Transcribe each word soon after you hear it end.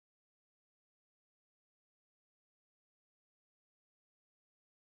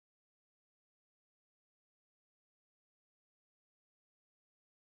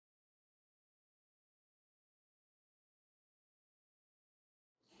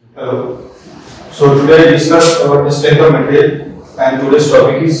Hello. So today I discuss about the strength of material and today's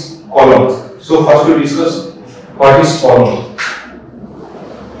topic is column. So first we discuss what is column.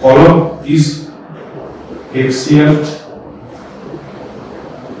 Column is axial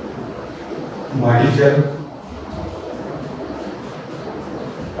vertical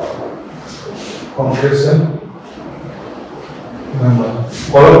compression member.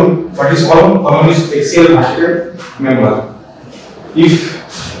 Column, what is column? Column is axial vertical member. If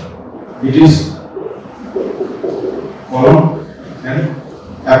it is column and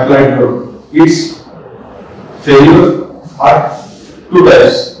applied load, its failure are two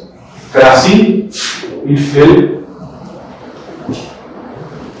types. Crushing, it fail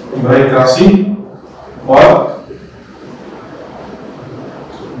by crushing or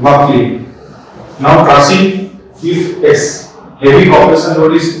buckling. Now crushing, if heavy compression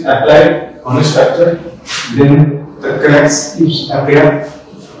load is applied on a structure, then the cracks appear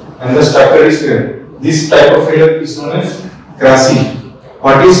and the structure is failed. This type of failure is known as crushing.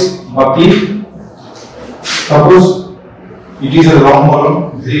 What is buckling? Suppose it is a long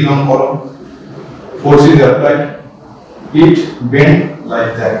column, very long column, force is applied, it bend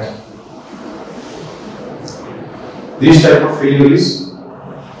like that. This type of failure is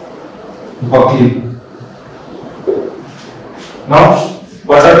buckling. Now,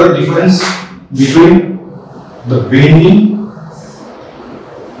 what are the difference between the bending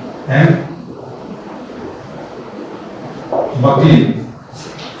and buckling?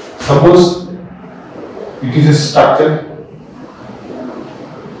 Suppose it is a structure,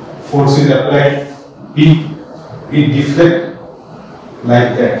 force is applied, it deflect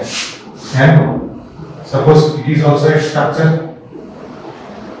like that, and suppose it is also a structure,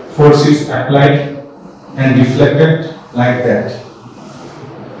 force is applied and deflected like that.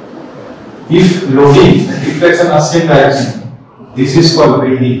 If loading and deflection are same direction, this is called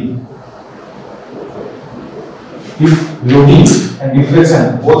bending. If loading and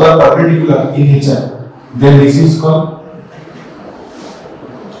deflection both are perpendicular in nature, then this is called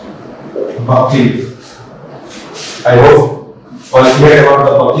buckling. I hope all clear about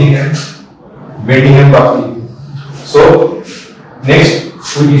the buckling and bending and buckling. So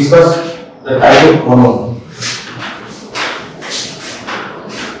next we discuss the type of column.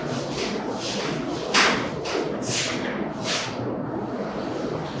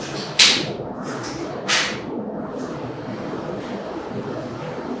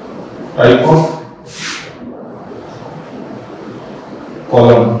 Type of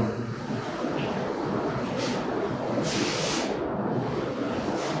column.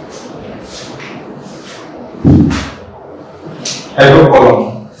 Type of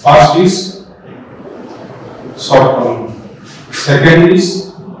column. First is short column. Second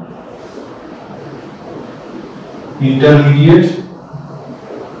is intermediate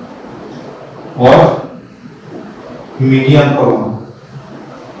or medium column.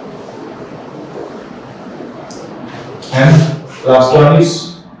 And last one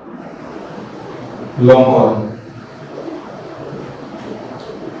is long column.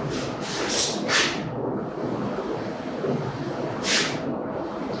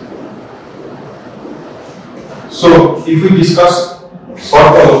 So if we discuss short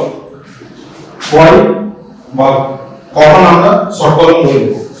column, why কখন আমরা short column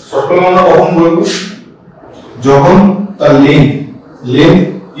বলবো? Short column আমরা কখন বলবো? যখন তার length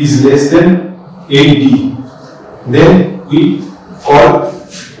is less than 8d, then we call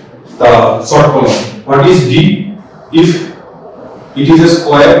the short column. What is D? If it is a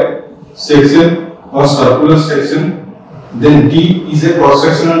square section or circular section, then D is a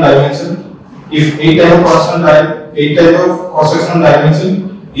cross-sectional dimension. If a type of cross-sectional dimension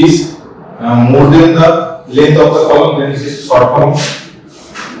is more than the length of the column, then it is short column.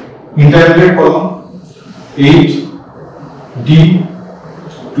 Intermediate column 8D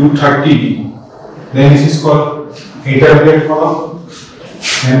to 30D, then this is called intermediate column.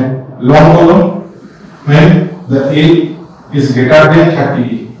 And long column, when the L is greater than 30D,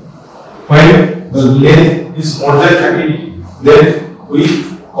 when the length is more than 30D, then we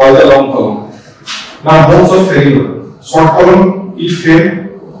call the long column. Now modes of failure. Short column, it failed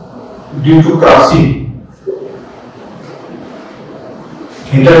due to crushing.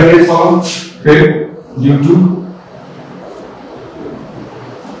 Intermediate column failed due to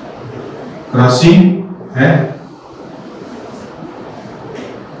crushing and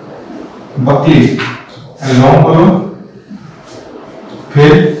buckling, and long column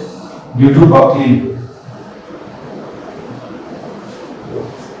failed due to buckling.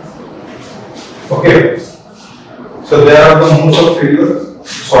 Okay, so there are the modes of failure: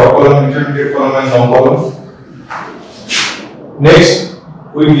 short column, intermediate column, and long column. Next,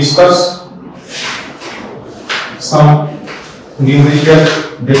 we discuss some numerical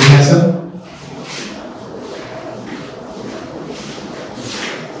definition.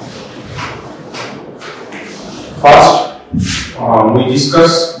 First, we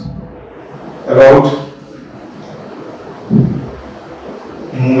discuss about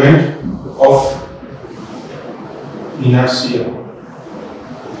moment of inertia.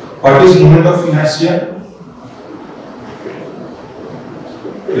 What is moment of inertia?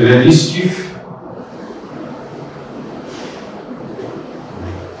 Resistive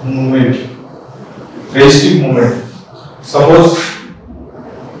movement. Resistive movement. Suppose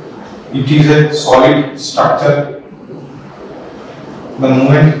it is a solid structure. The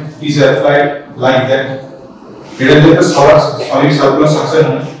movement is applied like that. It is a solid circular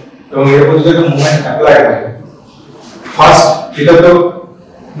structure. So we have to movement applied. First, it is the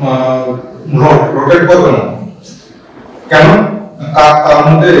rotate করবে না কেন তার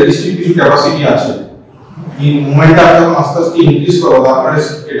মধ্যে resistive কিছু capacity আছে এই মুভমেন্টটা যখন আস্তে আস্তে ইনক্রিজ করবে তারপরে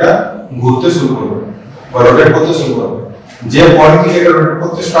এটা ঘুরতে শুরু করবে বা রোটেট করতে শুরু করবে যে পয়েন্ট থেকে এটা রোটেট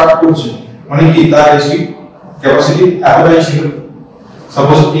করতে স্টার্ট করছে মানে কি তার রেজিস্টিভ ক্যাপাসিটি এতটাই ছিল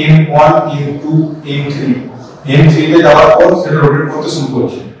suppose m1 m2 m3 m3 তে যাওয়ার পর সেটা রোটেট করতে শুরু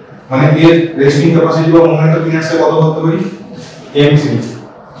করছে মানে এর রেজিস্টিভ ক্যাপাসিটি বা মোমেন্ট অফ ইনার্সিয়া কত করতে পারি m3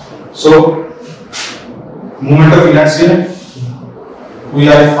 so moment of inertia we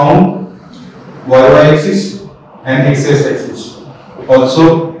have found y axis and x axis also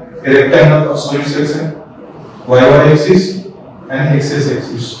a rectangle of solid section y axis and x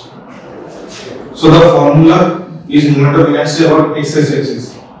axis so the formula is moment of inertia about x axis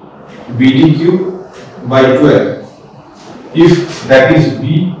bd cube by 12 if that is b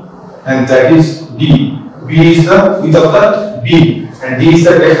and that is d b is the width of the beam and d is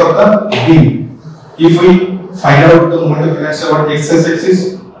the depth of the beam if we find out the moment of inertia about x axis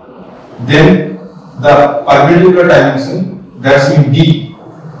then the perpendicular dimension that's mean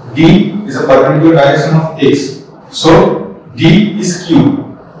d is a perpendicular direction of x so d is cube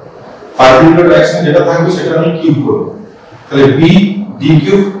perpendicular direction যেটা থাকবে সেটা আমি cube করব তাহলে b d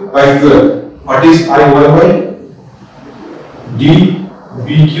cube by 12 what is I y d b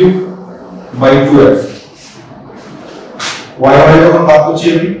cube by 12 y যখন বাদ করছি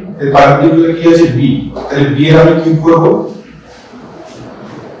আমি এর পারপেন্ডিকুলার কি আছে b তাহলে b এর আমি কিউব করব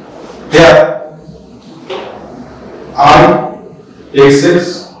here r xx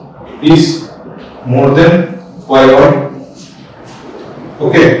is more than y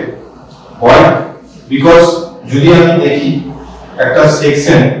okay why because যদি আমি দেখি একটা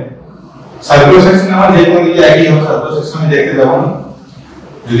সেকশন সার্কুলার সেকশন আমার যে কোনো দিকে একই হবে সার্কুলার সেকশনে দেখতে যাব না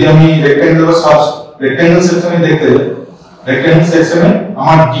যদি আমি রেক্ট্যাঙ্গেল সেকশনে দেখতে যাই rectangle section में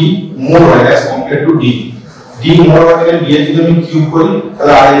हमारा d more है as compared to d more होने के लिए d যদি আমি কিউব করি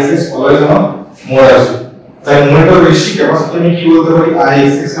তাহলে r axis অলওয়েজ আমার more আসবে তাই মোমেন্ট অফ রেজিস্টিভ ক্যাপাসিটি আমি কি বলতে পারি r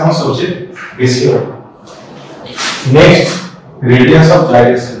axis আমার সবচেয়ে বেশি হবে next radius of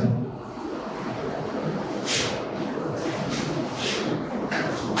gyration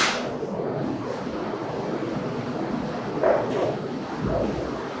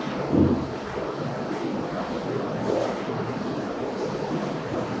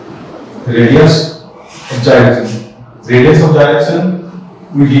radius of gyration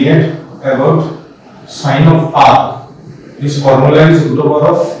we did about sine of r this formula is root over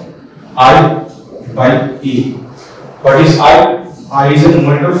of I by a what is I is a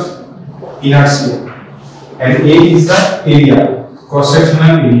moment of inertia and a is the area cross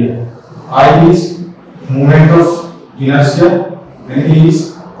sectional area I is moment of inertia and a is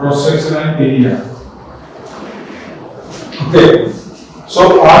cross sectional area okay so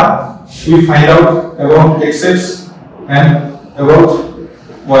r we find out about xx and about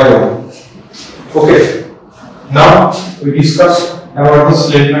y. Okay. Now we discuss about the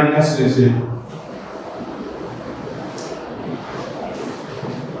slenderness ratio.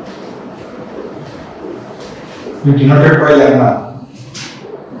 We denoted by lambda.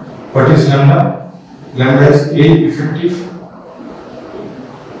 What is lambda? Lambda is A effective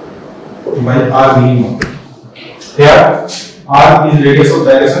by R minimum. Here R is radius of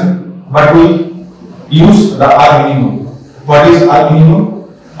gyration. But we use the R minimum. What is R minimum?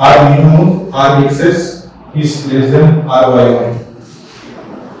 R minimum, R xx is less than R y.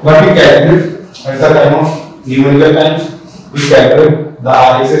 But we calculate at the time of numerical times, we calculate the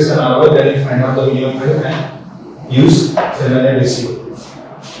R xx and R y, then we find out the minimum value and use slenderness ratio.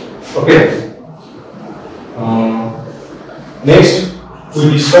 Okay. Next, we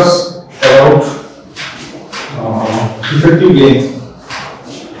discuss about effective length.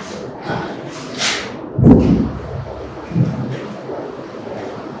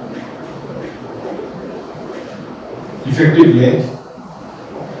 effective length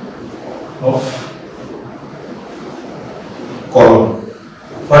of column.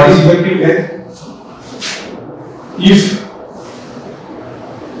 What is effective length? If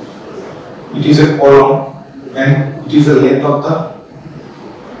it is a column and it is the length of the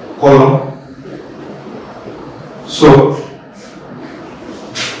column, so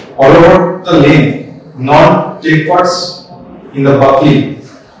all over the length not backwards in the buckling,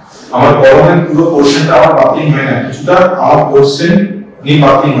 আমার কলমের পুরো পোরশনটা আমার buckling হয় না, কিছুটা আমার portion নিয়ে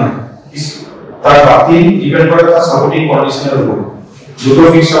buckling হয়। তার বাকলিং ডিপেন্ড করে তার সাপোর্টিং কন্ডিশনের উপর। দুটো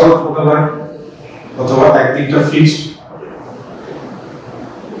ফিক্সড সাপোর্ট হতে পারে অথবা একদিকটা ফিক্সড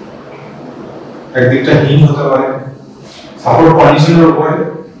একদিকটা হিং হতে পারে। সাপোর্ট কন্ডিশনের উপরে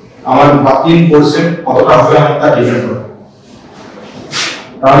আমার বাকলিং পোরশন কতটা হবে আমার তা ডিপেন্ড করে।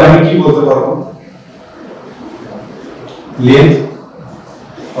 তাহলে আমি কি বলতে পারবো? Length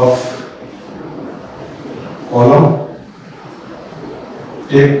of column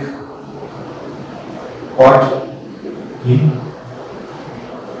take part in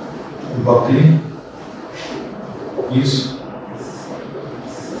buckling is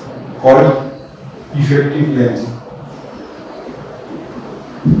called effective length.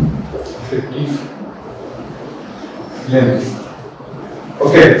 Effective length.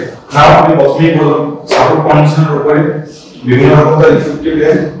 Okay. Now আমি প্রথমেই বললাম সাপোর্ট কন্ডিশনের উপরে বিভিন্ন রকমের ইফেক্টিভ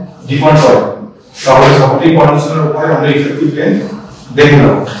লেন্থ ডিফাইন করে। তাহলে সাপোর্টিং কন্ডিশনের উপরে আমরা ইফেক্টিভ লেন্থ দেখে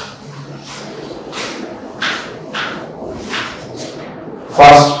নেব।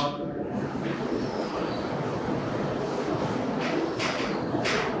 First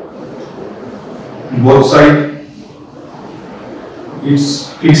both side its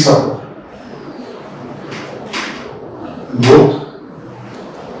fixed support, both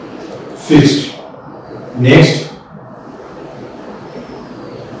fixed. Next,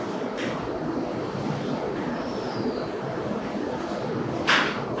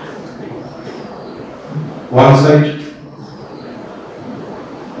 one side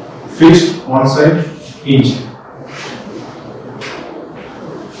fixed, one side hinge,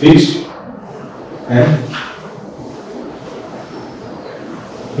 fixed and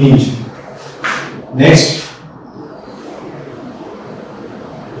hinge. Next,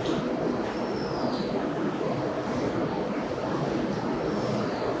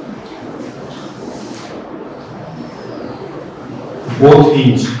 both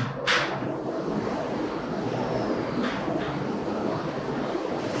hinge.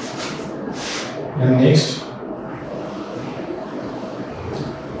 And next,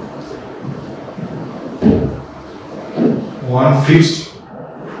 one fixed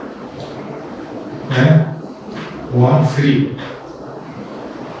and one free.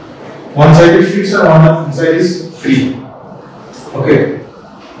 One side is fixed and one side is free. Okay.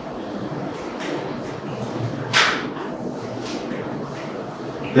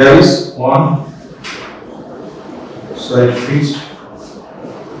 There is one side fixed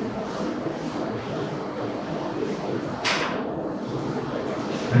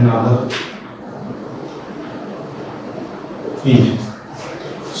another hinge.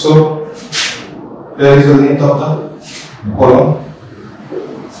 So there is the length of the column.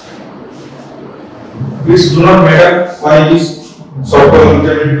 This do not matter why it is short column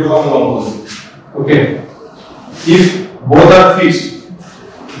intermediate to long column. Okay. If both are fixed,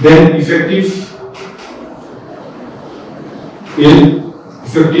 then effective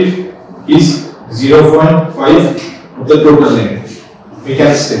is 0.5 of the total length. We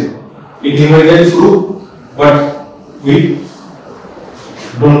can say it numerically true, but we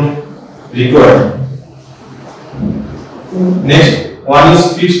don't require. Next, one is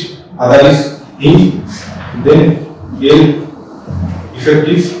fixed, other is hinge. Then L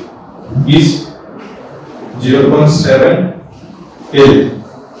effective is 0.7 L.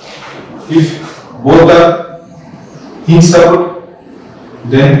 If both are hinge support,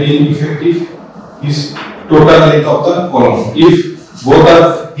 then L effective is total length of the column. If both are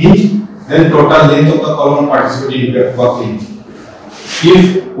hinge, then total length of the column participating in buckling. If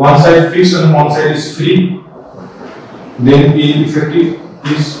one side fixed and one side is free, then L effective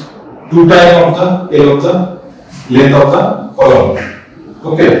is 2 times of the L of the length of the column.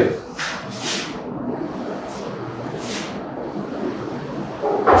 Okay.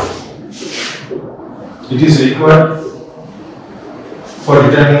 It is required for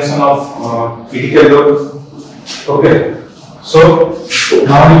determination of critical load. Okay. So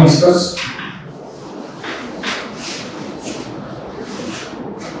now we discuss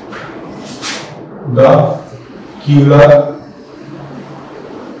the Euler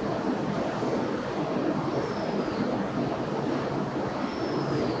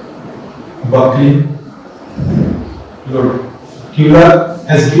buckling load. Euler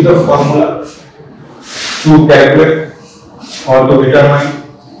has given the formula to calculate or to determine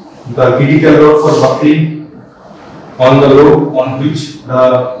the critical load for buckling on the load on which the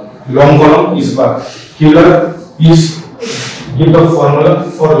long column is bucked. Euler is give the formula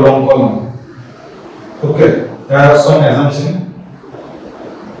for long column. Okay, there are some assumptions.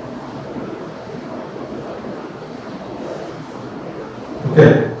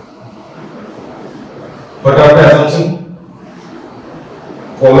 Okay, what are the assumptions?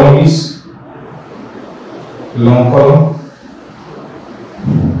 Column is long column.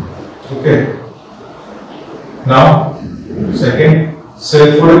 Okay. Now, second,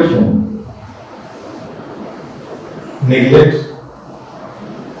 self-weight, neglect.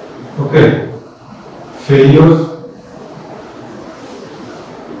 Okay. Failure.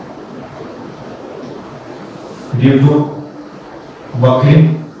 Due to buckling.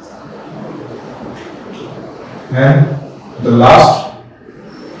 And the last,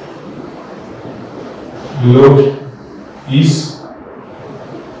 load is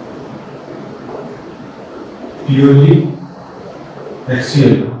purely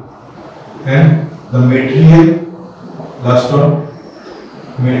axial, and the material, last one,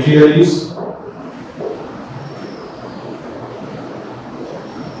 material is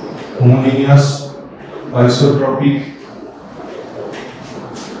homogeneous, isotropic,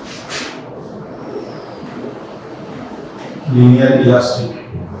 linear elastic.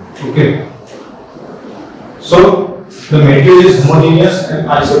 Okay. So the material is homogeneous and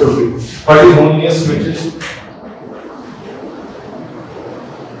isotropic. What is homogeneous material?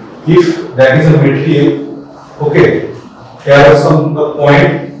 If that is a material, okay, here are some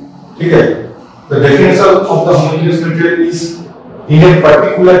point. Okay. The definition of the homogeneous material is in a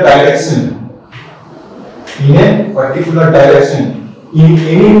particular direction. In a particular direction, in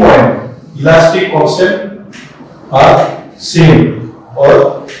any point, elastic constant are same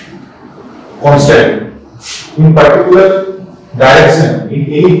or constant. In particular direction, in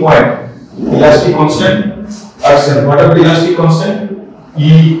any point, elastic constant are same. What are the elastic constant?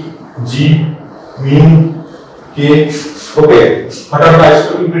 E, G, mean, K. Okay. What are the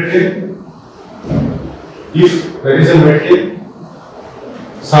isotropic material? If there is a material,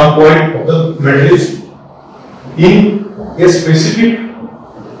 some point of the material is in a specific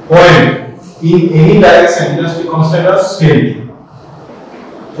point, in any direction, elastic constant are same.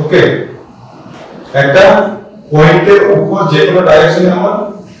 Okay. একটা পয়েন্টের উপর যে কোনো ডাইরেকশনে আমার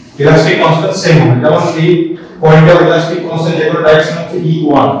elastic constant same হবে, যেমন এই পয়েন্টের ইলাস্টিক কনস্ট্যান্ট যে কোনো ডাইরেকশন হচ্ছে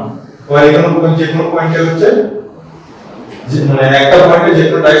E1, তো এখানে যে কোনো পয়েন্টে হচ্ছে মানে একটা পয়েন্টে যে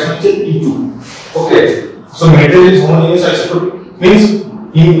কোনো ডাইরেকশন হচ্ছে E2. Okay, so material is homogeneous isotropic means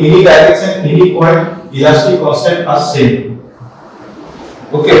in any direction, any point, elastic constant are same.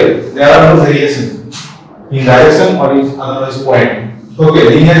 Okay, there are no variation in direction or in otherwise point. Okay,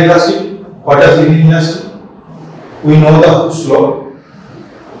 linear elastic. What is linear elastic? We know the Hooke's law.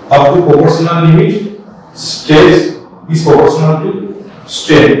 Up to proportional limit, stress is proportional to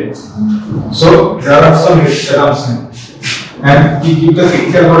strain. So there are some assumptions, and we give the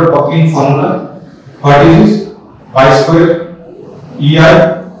critical load buckling formula. What is pi square EI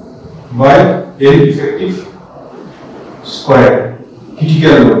by L effective square,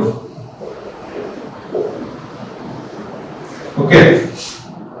 critical load. Okay.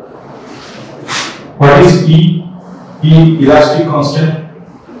 What is E? E, elastic constant.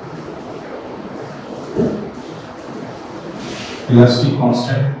 Elastic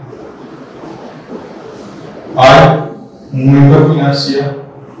constant. R, moment of inertia.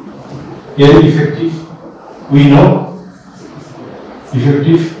 L, effective. We know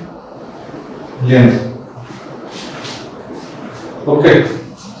effective length. Okay.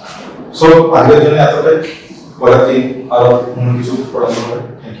 So, আজকের জন্য এতটাই, পরের দিন আরো অন্য কিছু পড়াশোনা হবে।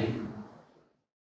 Thank you.